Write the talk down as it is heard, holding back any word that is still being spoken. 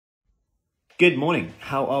Good morning.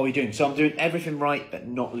 How are we doing? So I'm doing everything right, but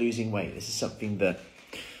not losing weight. This is something that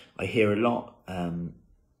I hear a lot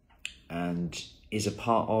and is a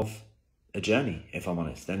part of a journey, if I'm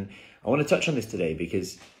honest. And I want to touch on this today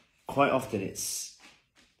because quite often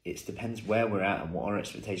it depends where we're at and what our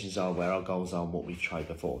expectations are, where our goals are, and what we've tried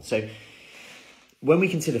before. So when we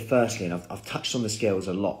consider firstly, and I've touched on the scales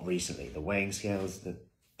a lot recently, the weighing scales, the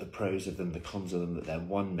pros of them, the cons of them, that they're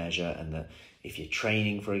one measure, and that if you're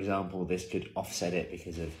training, for example, this could offset it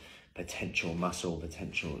because of potential muscle,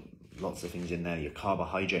 lots of things in there. Your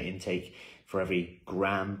carbohydrate intake, for every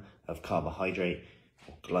gram of carbohydrate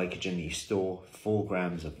or glycogen you store, 4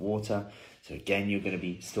 grams of water. So again, you're going to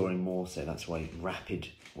be storing more. So that's why rapid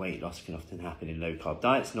weight loss can often happen in low carb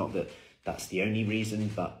diets. Not that that's the only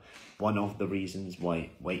reason, but one of the reasons why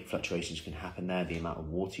weight fluctuations can happen there, the amount of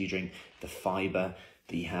water you drink, the fiber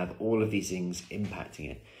that you have, all of these things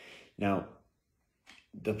impacting it. Now,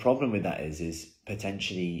 the problem with that is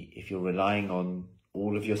potentially if you're relying on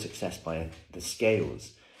all of your success by the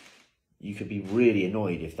scales, you could be really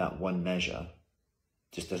annoyed if that one measure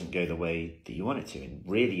just doesn't go the way that you want it to. And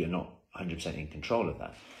really, you're not 100% in control of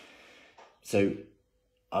that. So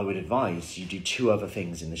I would advise you do 2 other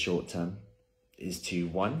things in the short term, is to,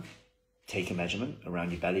 1, take a measurement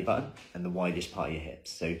around your belly button and the widest part of your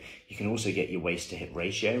hips. So you can also get your waist to hip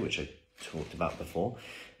ratio, which I talked about before,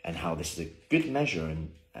 and how this is a good measure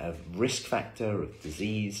of risk factor of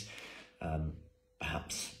disease,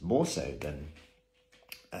 perhaps more so than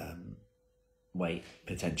weight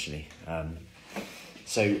potentially. And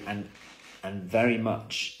very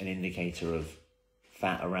much an indicator of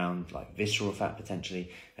fat around, like visceral fat potentially,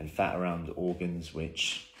 and fat around organs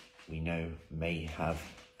which we know may have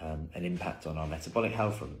an impact on our metabolic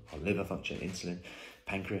health, from our liver function, insulin,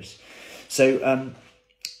 pancreas. So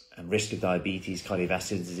and risk of diabetes,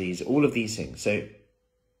 cardiovascular disease, all of these things. So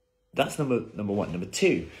that's number 1. Number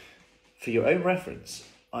 2, for your own reference,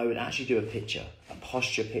 I would actually do a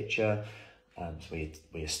posture picture, so where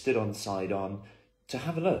you're stood on, side on, to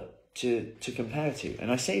have a look, to compare to.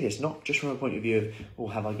 And I say this not just from a point of view of, oh,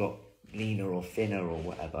 have I got leaner or thinner or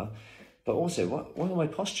whatever, but also what have my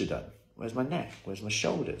posture done? Where's my neck? Where's my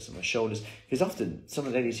shoulders? And my shoulders, because often some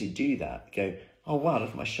of the ladies who do that go, oh wow, look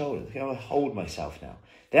at my shoulders, look how I hold myself now.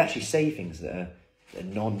 They actually say things that are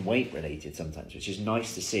non-weight related sometimes, which is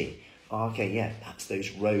nice to see. Oh, okay, yeah, that's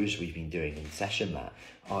those rows we've been doing in session mat.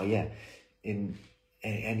 Oh yeah, in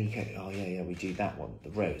any case, oh yeah, we do that one,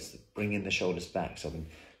 the rows, bringing the shoulders back. So I've been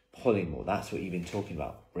pulling more. That's what you've been talking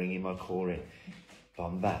about, bringing my core in,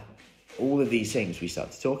 bum back. All of these things we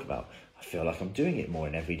start to talk about. I feel like I'm doing it more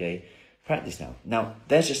in everyday practice now. Now,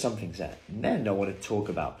 there's just some things there. And then I want to talk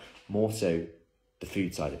about more so the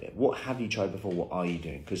food side of it. What have you tried before? What are you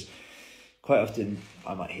doing? Because quite often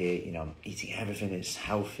I might hear, I'm eating everything that's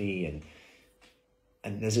healthy,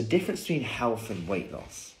 and there's a difference between health and weight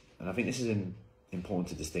loss. And I think this is important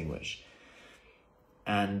to distinguish.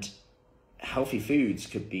 And healthy foods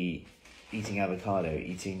could be eating avocado,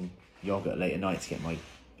 eating yogurt late at night to get my,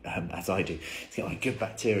 as I do, to get my good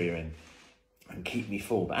bacteria in and keep me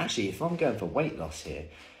full. But actually, if I'm going for weight loss here,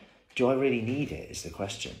 do I really need it is the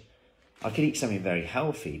question. I could eat something very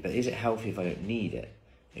healthy, but is it healthy if I don't need it?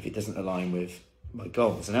 If it doesn't align with my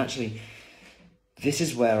goals? And actually, this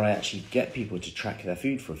is where I actually get people to track their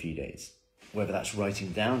food for a few days, whether that's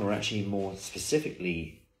writing down or actually more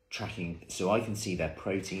specifically tracking, so I can see their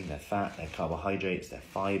protein, their fat, their carbohydrates, their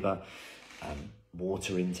fiber,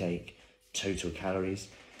 water intake, total calories.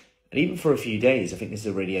 And even for a few days, I think this is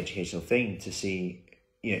a really educational thing to see,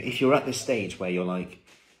 if you're at this stage where you're like,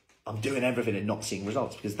 I'm doing everything and not seeing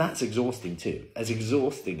results, because that's exhausting too. As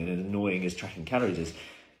exhausting and annoying as tracking calories is,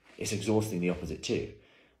 it's exhausting the opposite too.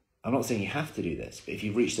 I'm not saying you have to do this, but if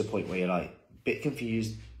you've reached a point where you're like a bit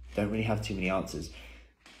confused, don't really have too many answers,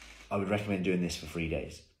 I would recommend doing this for 3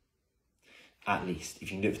 days. At least.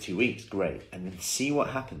 If you can do it for 2 weeks, great. And then see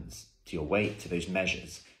what happens to your weight, to those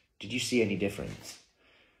measures. Did you see any difference?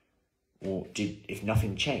 Or if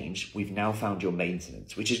nothing changed, we've now found your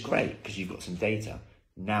maintenance, which is great because you've got some data.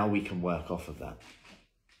 Now we can work off of that.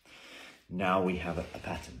 Now we have a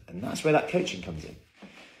pattern, and that's where that coaching comes in.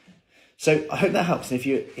 So I hope that helps. And if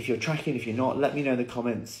you're tracking, if you're not, let me know in the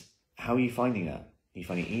comments. How are you finding that? Do you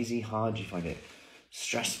find it easy, hard? Do you find it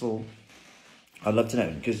stressful? I'd love to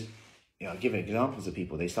know, because I give examples of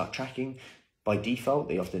people. They start tracking by default.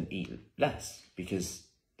 They often eat less because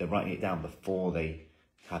they're writing it down before they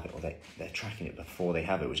have it, or they're tracking it before they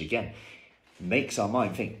have it, which again makes our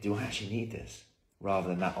mind think, do I actually need this? Rather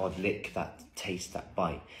than that odd lick, that taste, that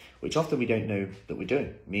bite, which often we don't know that we're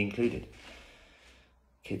doing, me included.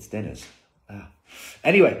 Kids' dinners.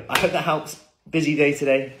 Anyway, I hope that helps. busy day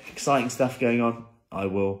today, exciting stuff going on. I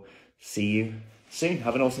will see you soon.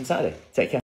 Have an awesome Saturday. Take care.